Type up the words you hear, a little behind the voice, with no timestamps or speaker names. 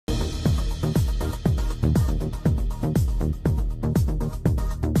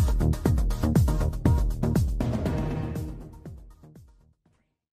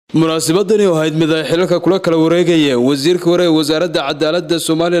munaasabadani oo ahayd mid ay xilka kula kala wareegayeen wasiirka Wasaarada Cadaalada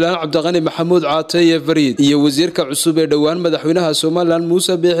Soomaaliland Cabdiqani Maxamuud Caatay Fariid iyo wasiirka cusub ee dhawaan madaxweynaha Soomaaliland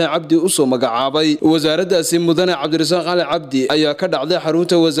Muuse Biixi Cabdi u soo magacaabay wasaaraddaasi mudane Cabdirasaaq Cali Cabdi ayaa ka dhacday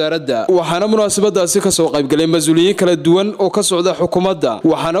xarunta wasaaradda waxaana munaasabadaasi ka soo qayb galay mas'uuliyiin kala duwan oo ka socda xukuumadda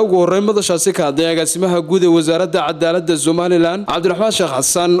waxaana ugu horeyn madashaasi ka hadlay agaasimaha guud ee Wasaaradda Cadaalada Soomaaliland Cabdiraxmaan Sheekh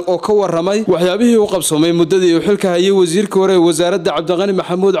Xasan oo ka waramay waxyaabihii uu qabsoomay muddadii uu xilka hayay wasiirka Wasaaradda Cabdiqani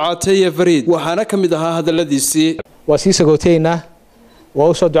Maxamuud Caatay Fariid waxaana kamid ahaa hadaladiisii wasiirka go'teena waa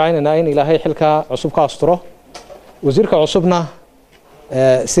u soo ducaynayna in Ilaahay xilka cusub ka asturo wasiirka cusubna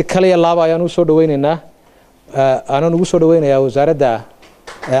si kale laaba ayaan u soo dhaweynaynaa aanan ugu soo dhaweynayaa Wasaaradda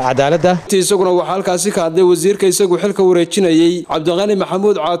Cadaalada isaguna waxa halkaasi ka hadlay wasiirka isagu xilka wareejinayay Cabdiqani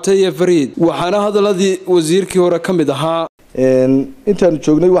Maxamuud Caatay Fariid waxaana hadaladii wasiirkii hore kamid ahaa intaan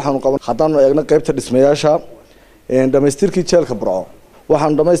joognay waxaanu qaban hadaan eegna qaybta dhismayaasha dhamaystirkii jeelka Burco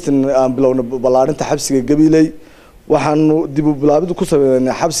waxaan dhamaystin aan bilowna balaarinta xabsiga Gabiley waxaan dib u bilaabid ku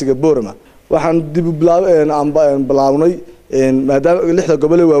sameeynaa xabsiga Boorama waxaan dib u bilaawnay maadaama lixda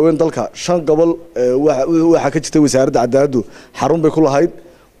gobol ee waaweyn dalka shan gobol waxa ka jirtay wasaaradda cadaaladdu xarun bay ku lahayd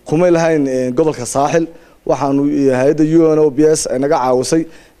kuma lahayn gobolka Saaxil waxaanu hay'adda UNOPS naga caawisay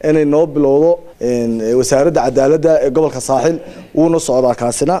inay noo bilowdo wasaaradda cadaaladda ee gobolka Saaxil uu socdaa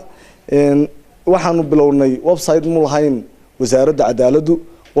kaasina waxaanu bilownay website mu lahayn wasaaradda cadaaladdu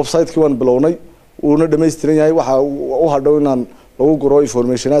website-kii waan bilownay uuna dhameystiran yahay waxa uu hadhow inaan lagu guro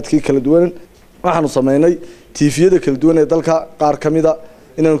informationaadkii kala duwan waxaanu sameynay TV-yada kala duwan ee dalka qaar kamida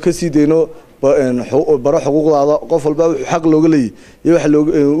inaanu ka sii deyno baro xuquuqda qof walba wuxuu xaq looga leeyahay iyo waxa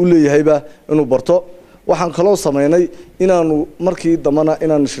uu leeyahayba inuu barto waxaan kaloo sameynay inaanu markii damana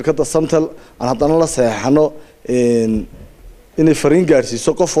inaan shirkadda Samtel aan hadana la saxeexano inay fariin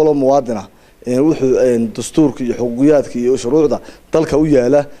gaarsiiso qof walba muwaadin ah wuxuu dastuurka iyo xuquuqiyaadka iyo shuruucda dalka u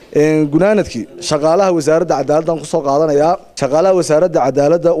yaala gunaanadkii shaqaalaha wasaaradda cadaaladda ku soo qaadanaya shaqaalaha wasaaradda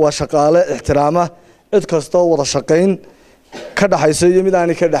cadaaladda waa shaqaale ixtiraama cid kasta oo wada shaqeyn ka dhaxayso iyo mid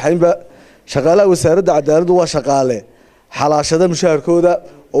aan ka dhaxaynba shaqaalaha wasaaradda cadaaladdu waa shaqaale xalaashada mushaharkooda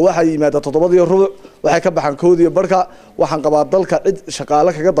oo waxa yimaada 7 waxay ka baxan koodiyo barka waxaan qabaa dalka cid shaqaale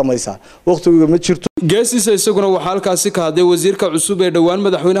kaga damaysa waqtiga ma jirto geesiisa isaguna waxa halkaasi ka hadlay wasiirka cusub ee dhawaan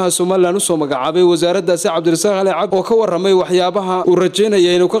madaxweynaha Soomaaliland u soo magacaabay wasaaraddaasi Cabdirasaaq Cali Cabdi oo ka waramay waxyaabaha uu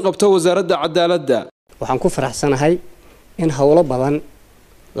rajeynayay inuu ka qabto wasaaradda cadaaladda waxaan ku faraxsanahay in hawlo badan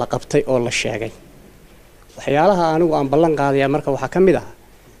la qabtay oo la sheegay waxyaalaha anigu aan ballan qaadaya marka waxa kamid ah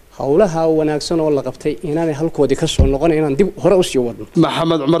hawlaha wanaagsan oo la qabtay inaan halkoodii ka soo noqon inaan dib hore u sii wadno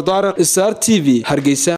Maxamed Umar Daaraq Star TV Hargeysa